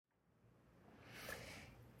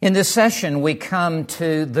In this session, we come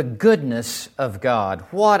to the goodness of God.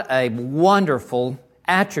 What a wonderful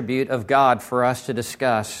attribute of God for us to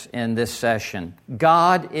discuss in this session.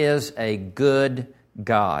 God is a good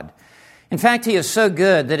God. In fact, He is so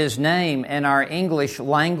good that His name in our English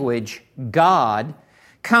language, God,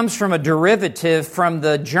 comes from a derivative from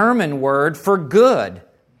the German word for good.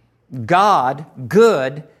 God,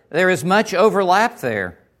 good, there is much overlap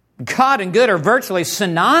there. God and good are virtually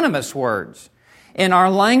synonymous words in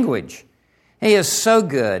our language. He is so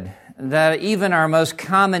good that even our most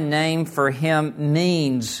common name for Him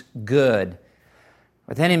means good.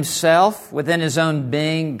 Within Himself, within His own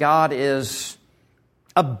being, God is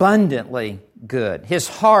abundantly good. His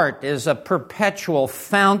heart is a perpetual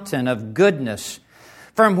fountain of goodness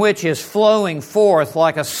from which is flowing forth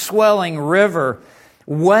like a swelling river,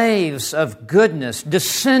 waves of goodness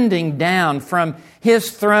descending down from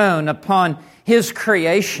His throne upon His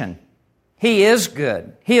creation. He is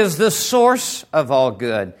good. He is the source of all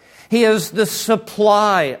good. He is the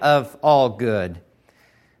supply of all good.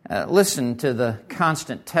 Listen to the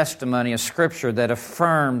constant testimony of Scripture that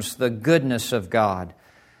affirms the goodness of God.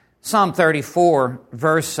 Psalm 34,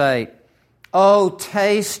 verse 8. Oh,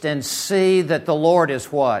 taste and see that the Lord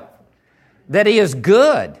is what? That He is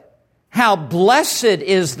good. How blessed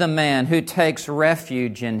is the man who takes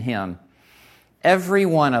refuge in Him. Every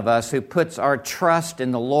one of us who puts our trust in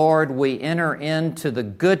the Lord, we enter into the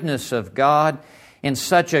goodness of God in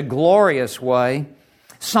such a glorious way.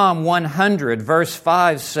 Psalm 100, verse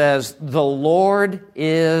 5 says, the Lord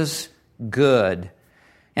is good.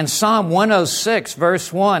 And Psalm 106,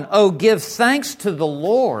 verse 1, oh, give thanks to the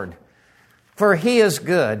Lord, for He is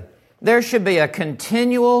good. There should be a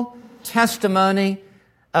continual testimony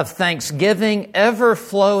of thanksgiving ever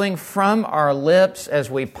flowing from our lips as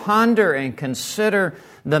we ponder and consider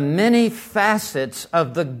the many facets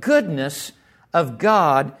of the goodness of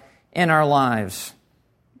God in our lives.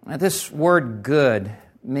 Now, this word good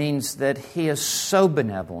means that He is so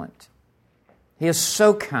benevolent. He is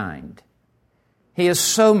so kind. He is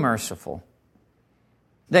so merciful.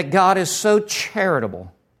 That God is so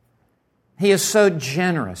charitable. He is so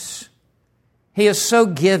generous. He is so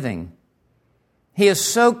giving. He is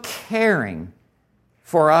so caring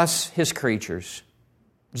for us, His creatures.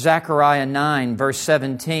 Zechariah 9, verse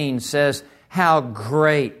 17 says, how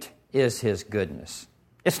great is His goodness.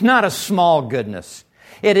 It's not a small goodness.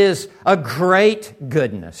 It is a great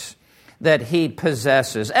goodness that He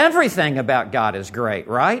possesses. Everything about God is great,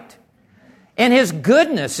 right? And His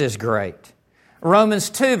goodness is great. Romans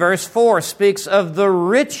 2, verse 4 speaks of the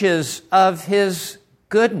riches of His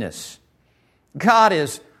goodness. God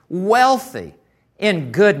is wealthy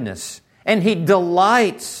in goodness, and He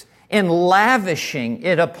delights in lavishing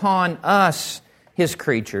it upon us, His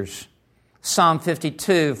creatures. Psalm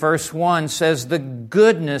 52, verse 1 says, the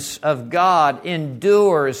goodness of God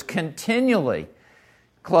endures continually.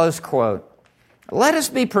 Close quote. Let us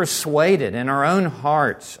be persuaded in our own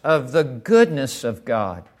hearts of the goodness of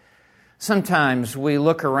God. Sometimes we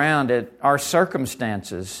look around at our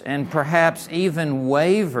circumstances and perhaps even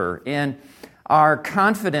waver in our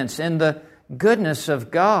confidence in the goodness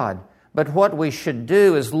of God. But what we should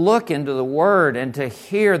do is look into the Word and to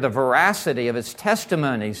hear the veracity of its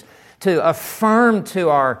testimonies, to affirm to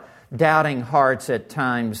our doubting hearts at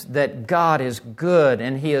times that God is good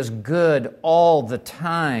and He is good all the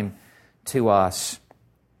time to us.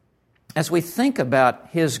 As we think about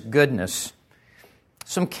His goodness,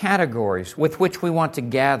 some categories with which we want to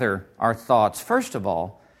gather our thoughts. First of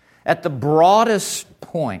all, at the broadest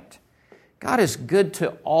point, God is good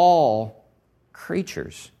to all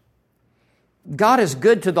creatures. God is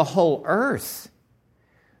good to the whole earth.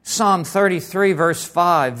 Psalm 33, verse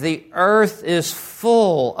 5, the earth is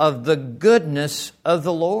full of the goodness of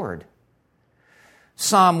the Lord.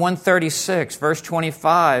 Psalm 136, verse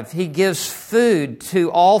 25, He gives food to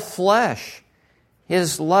all flesh.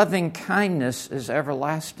 His loving kindness is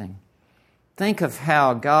everlasting. Think of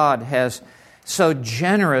how God has so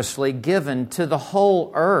generously given to the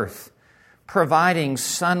whole earth, providing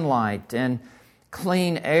sunlight and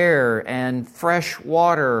clean air and fresh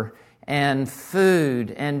water and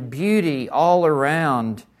food and beauty all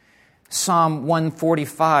around. Psalm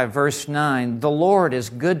 145, verse 9, the Lord is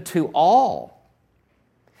good to all.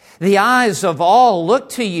 The eyes of all look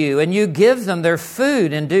to You, and You give them their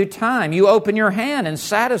food in due time. You open Your hand and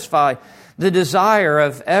satisfy the desire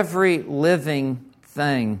of every living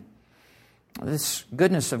thing. This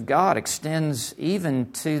goodness of God extends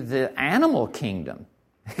even to the animal kingdom.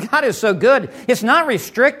 God is so good. It's not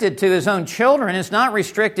restricted to His own children. It's not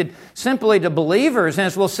restricted simply to believers. And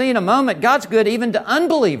as we'll see in a moment, God's good even to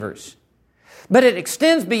unbelievers. But it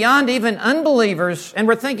extends beyond even unbelievers, and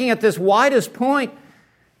we're thinking at this widest point,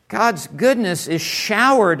 God's goodness is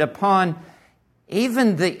showered upon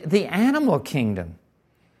even the animal kingdom.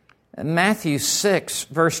 Matthew 6,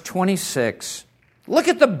 verse 26. Look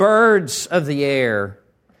at the birds of the air,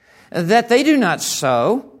 that they do not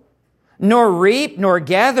sow, nor reap, nor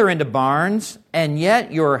gather into barns, and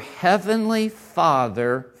yet your heavenly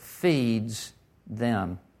Father feeds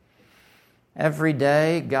them. Every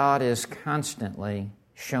day, God is constantly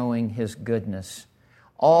showing His goodness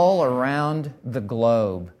all around the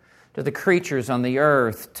globe, to the creatures on the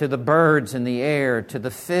earth, to the birds in the air, to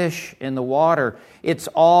the fish in the water. It's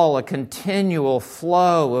all a continual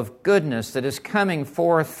flow of goodness that is coming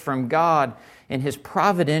forth from God in His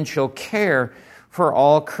providential care for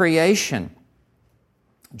all creation.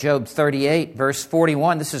 Job 38, verse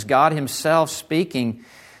 41, this is God Himself speaking,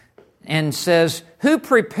 and says, "Who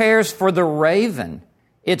prepares for the raven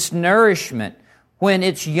its nourishment when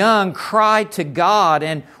its young cry to God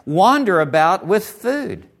and wander about with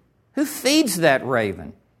food?" Who feeds that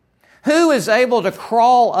raven? Who is able to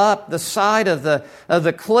crawl up the side of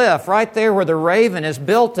the cliff right there where the raven has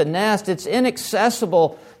built a nest? It's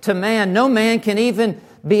inaccessible to man. No man can even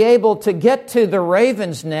be able to get to the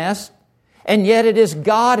raven's nest. And yet it is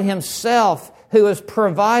God Himself who is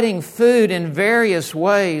providing food in various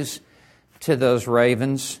ways to those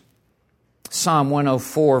ravens. Psalm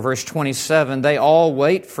 104, verse 27, "They all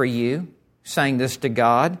wait for you," saying this to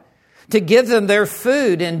God, "to give them their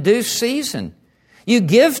food in due season. You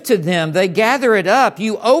give to them, they gather it up.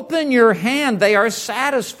 You open your hand, they are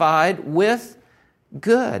satisfied with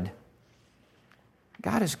good."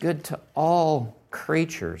 God is good to all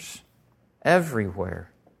creatures, everywhere.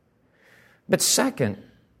 But second,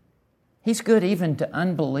 He's good even to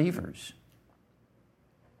unbelievers.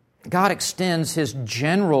 God extends His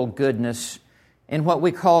general goodness in what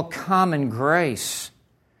we call common grace,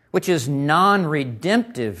 which is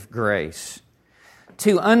non-redemptive grace,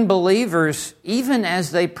 to unbelievers even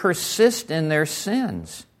as they persist in their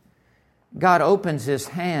sins. God opens His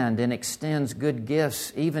hand and extends good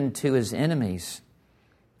gifts even to His enemies.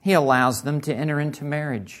 He allows them to enter into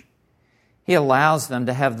marriage. He allows them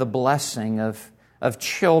to have the blessing of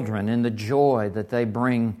children and the joy that they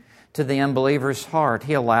bring to the unbeliever's heart.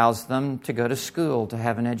 He allows them to go to school, to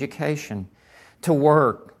have an education, to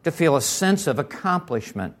work, to feel a sense of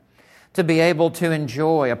accomplishment, to be able to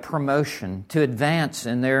enjoy a promotion, to advance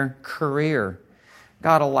in their career.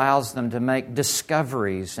 God allows them to make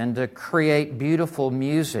discoveries and to create beautiful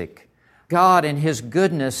music. God, in His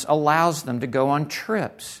goodness, allows them to go on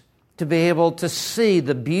trips, to be able to see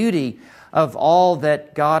the beauty of all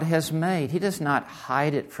that God has made. He does not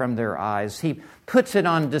hide it from their eyes. He puts it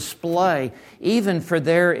on display even for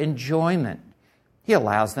their enjoyment. He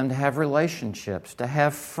allows them to have relationships, to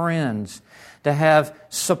have friends, to have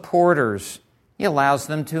supporters. He allows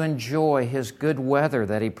them to enjoy His good weather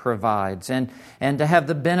that He provides and to have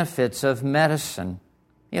the benefits of medicine.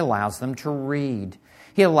 He allows them to read.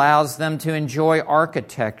 He allows them to enjoy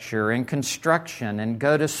architecture and construction and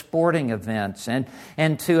go to sporting events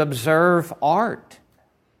and to observe art.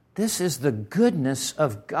 This is the goodness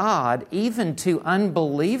of God even to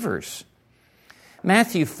unbelievers.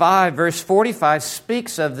 Matthew 5, verse 45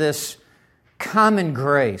 speaks of this common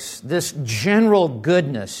grace, this general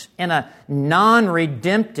goodness in a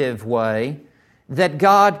non-redemptive way that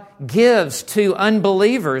God gives to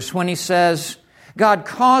unbelievers when He says, God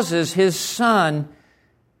causes His sun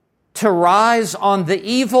to rise on the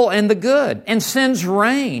evil and the good, and sends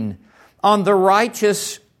rain on the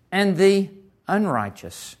righteous and the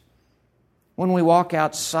unrighteous. When we walk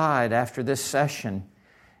outside after this session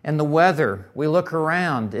and the weather, we look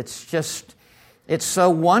around, it's so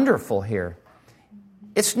wonderful here.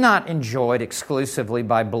 It's not enjoyed exclusively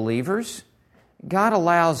by believers. God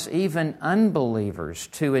allows even unbelievers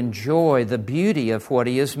to enjoy the beauty of what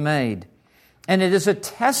He has made. And it is a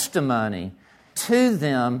testimony to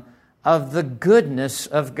them of the goodness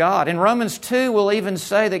of God. In Romans 2, we'll even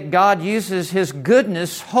say that God uses His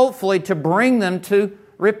goodness, hopefully, to bring them to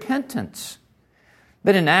repentance.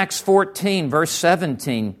 But in Acts 14, verse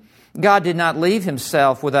 17, God did not leave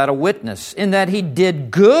Himself without a witness, in that He did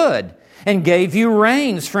good and gave you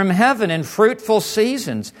rains from heaven and fruitful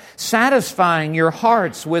seasons, satisfying your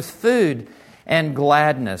hearts with food and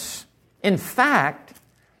gladness. In fact,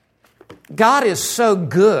 God is so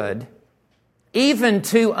good even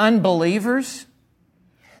to unbelievers,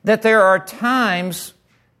 that there are times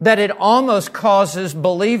that it almost causes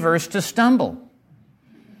believers to stumble.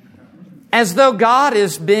 As though God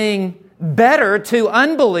is being better to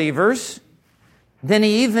unbelievers than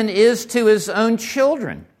He even is to His own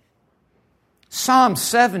children. Psalm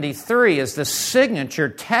 73 is the signature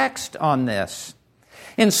text on this.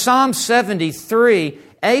 In Psalm 73,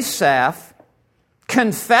 Asaph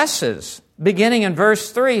confesses, beginning in verse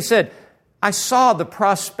 3, he said, I saw the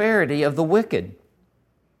prosperity of the wicked.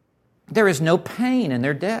 There is no pain in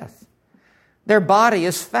their death. Their body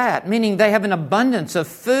is fat, meaning they have an abundance of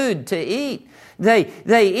food to eat. They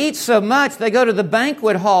eat so much, they go to the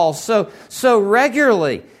banquet hall so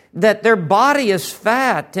regularly that their body is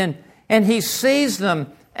fat. And he sees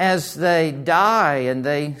them as they die, and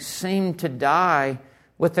they seem to die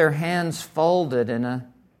with their hands folded and a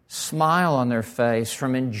smile on their face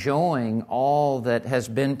from enjoying all that has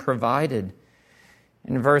been provided.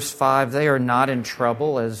 In verse 5, they are not in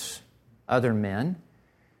trouble as other men.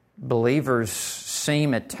 Believers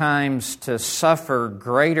seem at times to suffer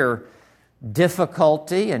greater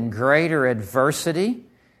difficulty and greater adversity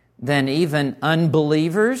than even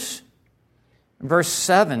unbelievers. Verse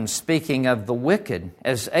 7, speaking of the wicked,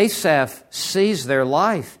 as Asaph sees their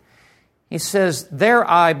life, he says, their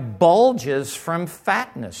eye bulges from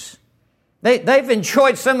fatness. They've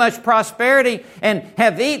enjoyed so much prosperity and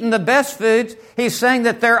have eaten the best foods. He's saying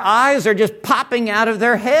that their eyes are just popping out of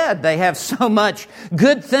their head. They have so much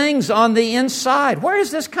good things on the inside. Where does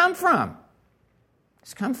this come from?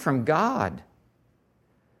 It's come from God.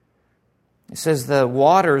 It says the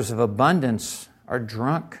waters of abundance are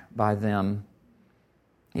drunk by them.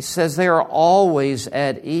 He says they are always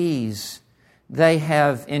at ease. They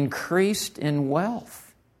have increased in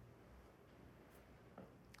wealth.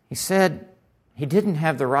 He said he didn't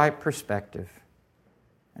have the right perspective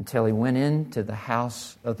until he went into the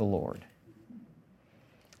house of the Lord.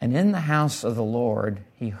 And in the house of the Lord,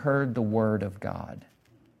 he heard the word of God.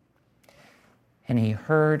 And he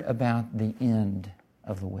heard about the end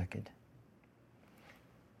of the wicked.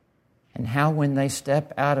 And how when they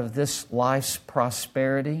step out of this life's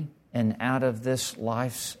prosperity and out of this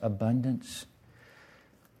life's abundance,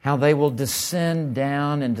 how they will descend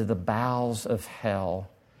down into the bowels of hell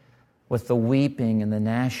with the weeping and the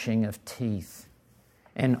gnashing of teeth.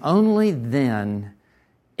 And only then,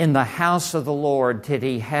 in the house of the Lord, did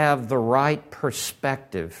he have the right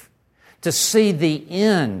perspective to see the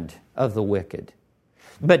end of the wicked.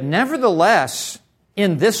 But nevertheless,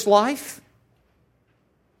 in this life,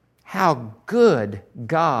 how good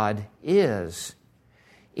God is,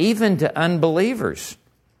 even to unbelievers.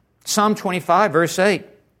 Psalm 25, verse 8.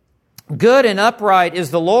 Good and upright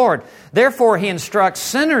is the Lord. Therefore, he instructs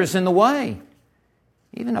sinners in the way.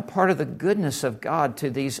 Even a part of the goodness of God to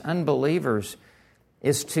these unbelievers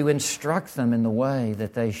is to instruct them in the way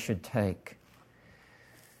that they should take.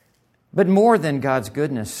 But more than God's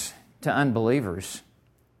goodness to unbelievers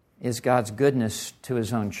is God's goodness to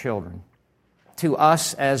his own children, to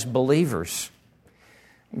us as believers.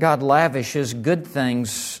 God lavishes good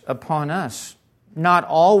things upon us, not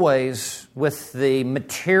always with the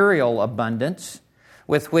material abundance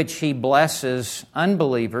with which he blesses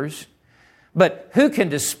unbelievers, but who can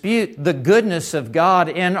dispute the goodness of God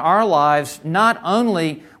in our lives, not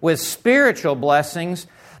only with spiritual blessings,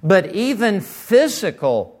 but even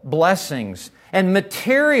physical blessings and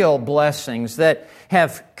material blessings that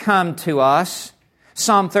have come to us.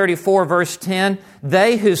 Psalm 34, verse 10,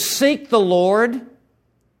 they who seek the Lord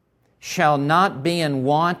shall not be in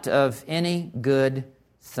want of any good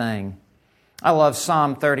thing. I love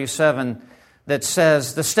Psalm 37 that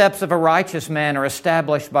says, the steps of a righteous man are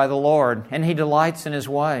established by the Lord, and he delights in his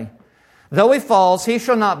way. Though he falls, he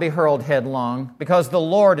shall not be hurled headlong, because the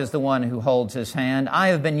Lord is the one who holds his hand. I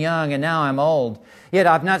have been young, and now I'm old. Yet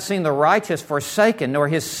I've not seen the righteous forsaken, nor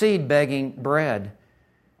his seed begging bread.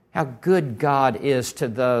 How good God is to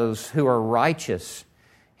those who are righteous.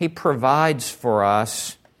 He provides for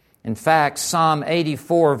us. In fact, Psalm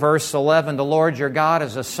 84, verse 11, the Lord your God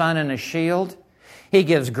is a sun and a shield. He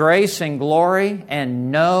gives grace and glory,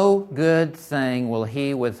 and no good thing will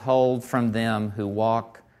he withhold from them who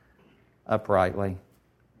walk uprightly.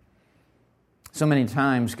 So many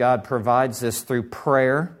times God provides this through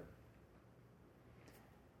prayer.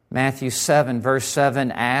 Matthew 7, verse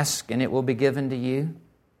 7, ask and it will be given to you.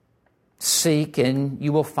 Seek and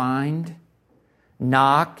you will find.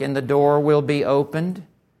 Knock and the door will be opened.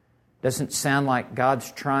 Doesn't sound like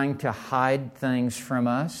God's trying to hide things from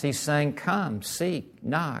us. He's saying, come, seek,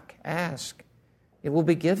 knock, ask. It will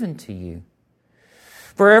be given to you.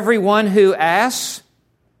 For everyone who asks,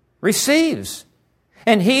 receives.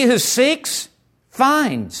 And he who seeks,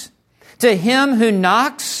 finds. To him who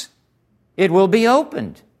knocks, it will be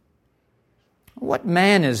opened. What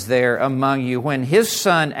man is there among you when his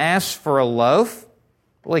son asks for a loaf?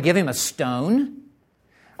 Will he give him a stone?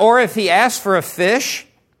 Or if he asks for a fish,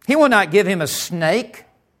 he will not give him a snake,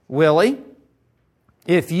 will he?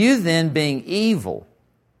 If you then, being evil,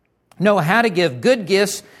 know how to give good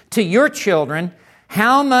gifts to your children,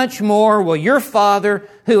 how much more will your Father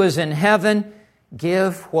who is in heaven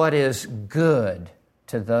give what is good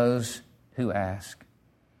to those who ask?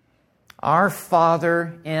 Our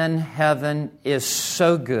Father in heaven is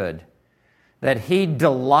so good that He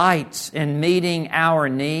delights in meeting our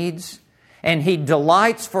needs, and He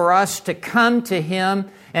delights for us to come to Him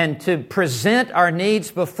and to present our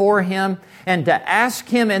needs before Him and to ask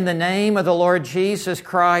Him in the name of the Lord Jesus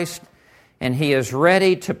Christ, and He is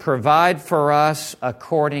ready to provide for us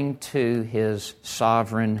according to His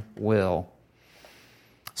sovereign will.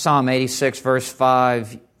 Psalm 86, verse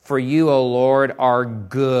 5, "For you, O Lord, are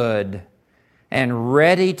good and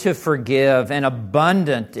ready to forgive and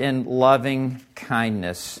abundant in loving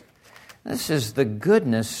kindness." This is the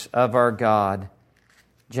goodness of our God.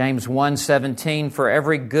 James 1:17, "For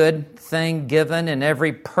every good thing given and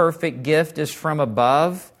every perfect gift is from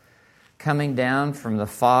above, coming down from the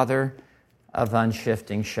Father of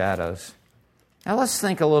unshifting shadows." Now let's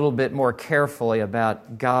think a little bit more carefully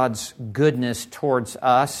about God's goodness towards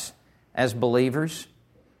us as believers.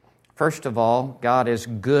 First of all, God is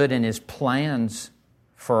good in His plans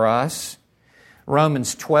for us.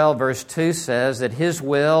 Romans 12, verse 2 says that His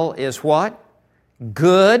will is what?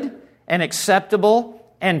 Good and acceptable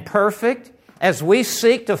and perfect. As we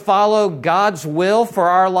seek to follow God's will for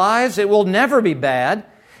our lives, it will never be bad.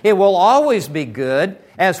 It will always be good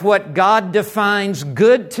as what God defines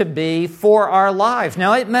good to be for our lives.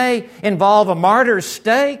 Now, it may involve a martyr's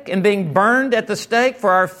stake and being burned at the stake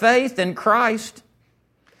for our faith in Christ.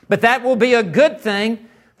 But that will be a good thing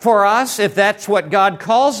for us if that's what God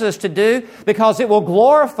calls us to do, because it will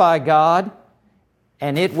glorify God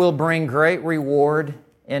and it will bring great reward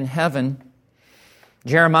in heaven.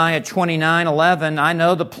 Jeremiah 29:11, "I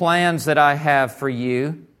know the plans that I have for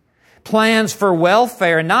you, plans for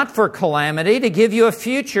welfare, not for calamity, to give you a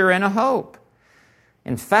future and a hope."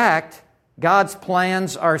 In fact, God's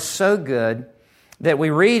plans are so good that we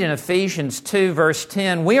read in Ephesians 2, verse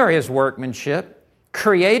 10, "We are His workmanship,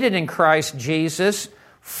 created in Christ Jesus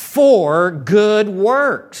for good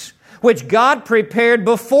works, which God prepared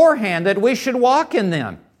beforehand that we should walk in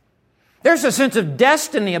them." There's a sense of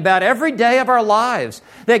destiny about every day of our lives,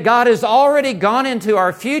 that God has already gone into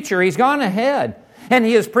our future. He's gone ahead, and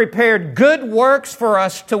He has prepared good works for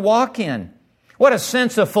us to walk in. What a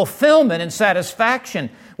sense of fulfillment and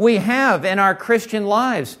satisfaction we have in our Christian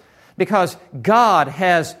lives, because God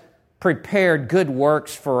has prepared good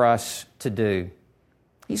works for us to do.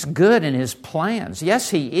 He's good in His plans.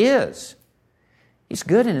 Yes, He is. He's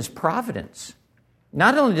good in His providence.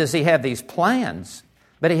 Not only does He have these plans,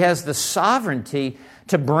 but He has the sovereignty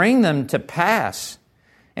to bring them to pass.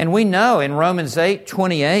 And we know in Romans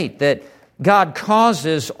 8:28 that God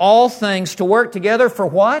causes all things to work together for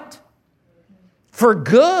what? For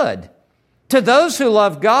good, to those who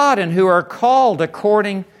love God and who are called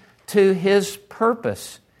according to His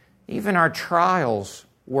purpose. Even our trials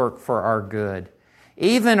work for our good.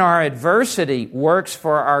 Even our adversity works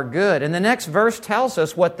for our good. And the next verse tells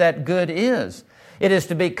us what that good is. It is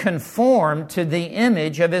to be conformed to the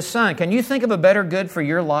image of His Son. Can you think of a better good for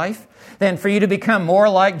your life than for you to become more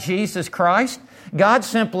like Jesus Christ? God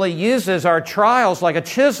simply uses our trials like a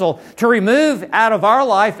chisel to remove out of our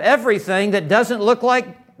life everything that doesn't look like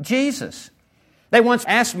Jesus. They once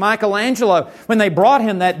asked Michelangelo, when they brought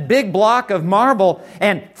him that big block of marble,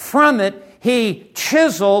 and from it he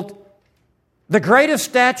chiseled the greatest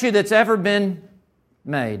statue that's ever been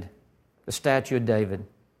made, the statue of David.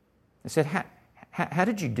 They said, how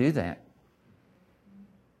did you do that?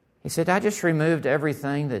 He said, "I just removed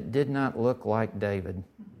everything that did not look like David.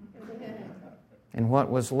 And what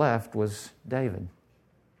was left was David."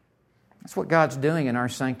 That's what God's doing in our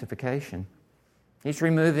sanctification. He's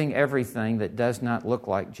removing everything that does not look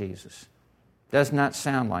like Jesus, does not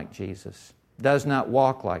sound like Jesus, does not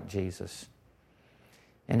walk like Jesus.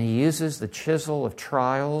 And He uses the chisel of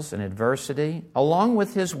trials and adversity along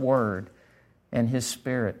with His Word and His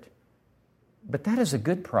Spirit. But that is a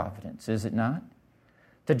good providence, is it not?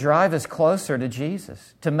 To drive us closer to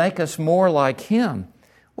Jesus, to make us more like Him.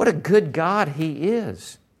 What a good God He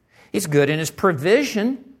is. He's good in His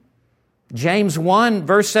provision. James 1,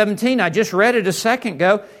 verse 17, I just read it a second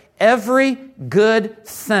ago. Every good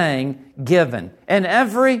thing given and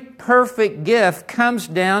every perfect gift comes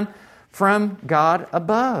down from God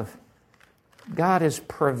above. God is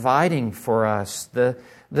providing for us the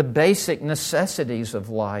basic necessities of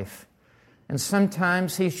life. And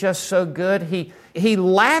sometimes He's just so good, He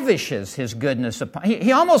lavishes His goodness upon.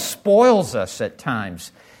 He almost spoils us at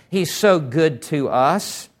times. He's so good to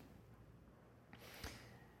us.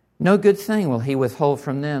 No good thing will He withhold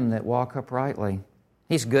from them that walk uprightly.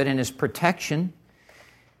 He's good in His protection.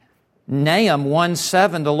 Nahum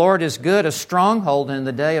 1:7, the Lord is good, a stronghold in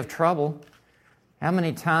the day of trouble. How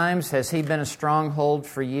many times has He been a stronghold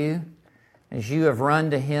for you? As you have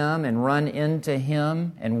run to Him and run into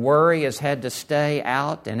Him, and worry has had to stay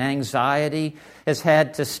out, and anxiety has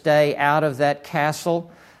had to stay out of that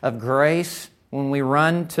castle of grace when we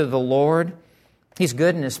run to the Lord. He's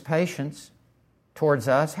good in His patience towards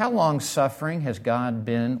us. How long-suffering has God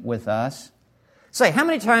been with us? Say, how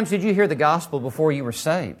many times did you hear the gospel before you were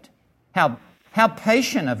saved? How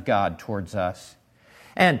patient of God towards us.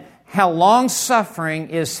 And how long-suffering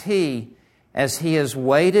is He as He has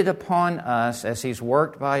waited upon us, as He's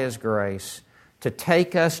worked by His grace to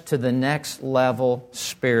take us to the next level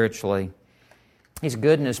spiritually. He's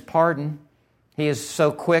good in His pardon. He is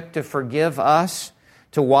so quick to forgive us,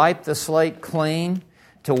 to wipe the slate clean,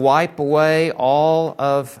 to wipe away all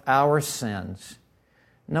of our sins.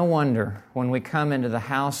 No wonder when we come into the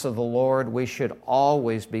house of the Lord, we should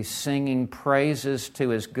always be singing praises to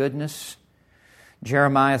His goodness.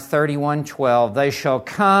 Jeremiah 31:12, they shall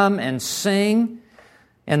come and sing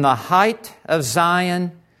in the height of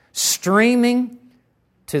Zion, streaming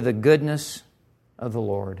to the goodness of the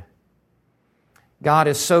Lord. God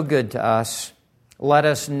is so good to us. Let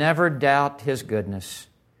us never doubt His goodness.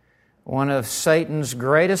 One of Satan's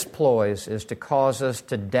greatest ploys is to cause us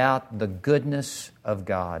to doubt the goodness of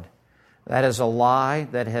God. That is a lie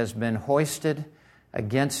that has been hoisted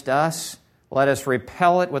against us. Let us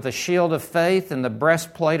repel it with a shield of faith and the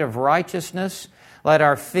breastplate of righteousness. Let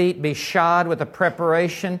our feet be shod with the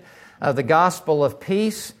preparation of the gospel of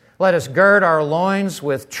peace. Let us gird our loins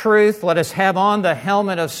with truth. Let us have on the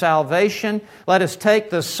helmet of salvation. Let us take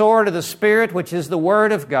the sword of the Spirit, which is the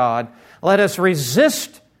Word of God. Let us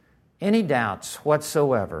resist any doubts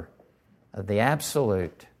whatsoever of the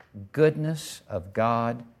absolute goodness of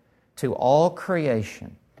God to all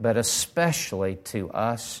creation, but especially to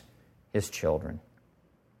us, His children.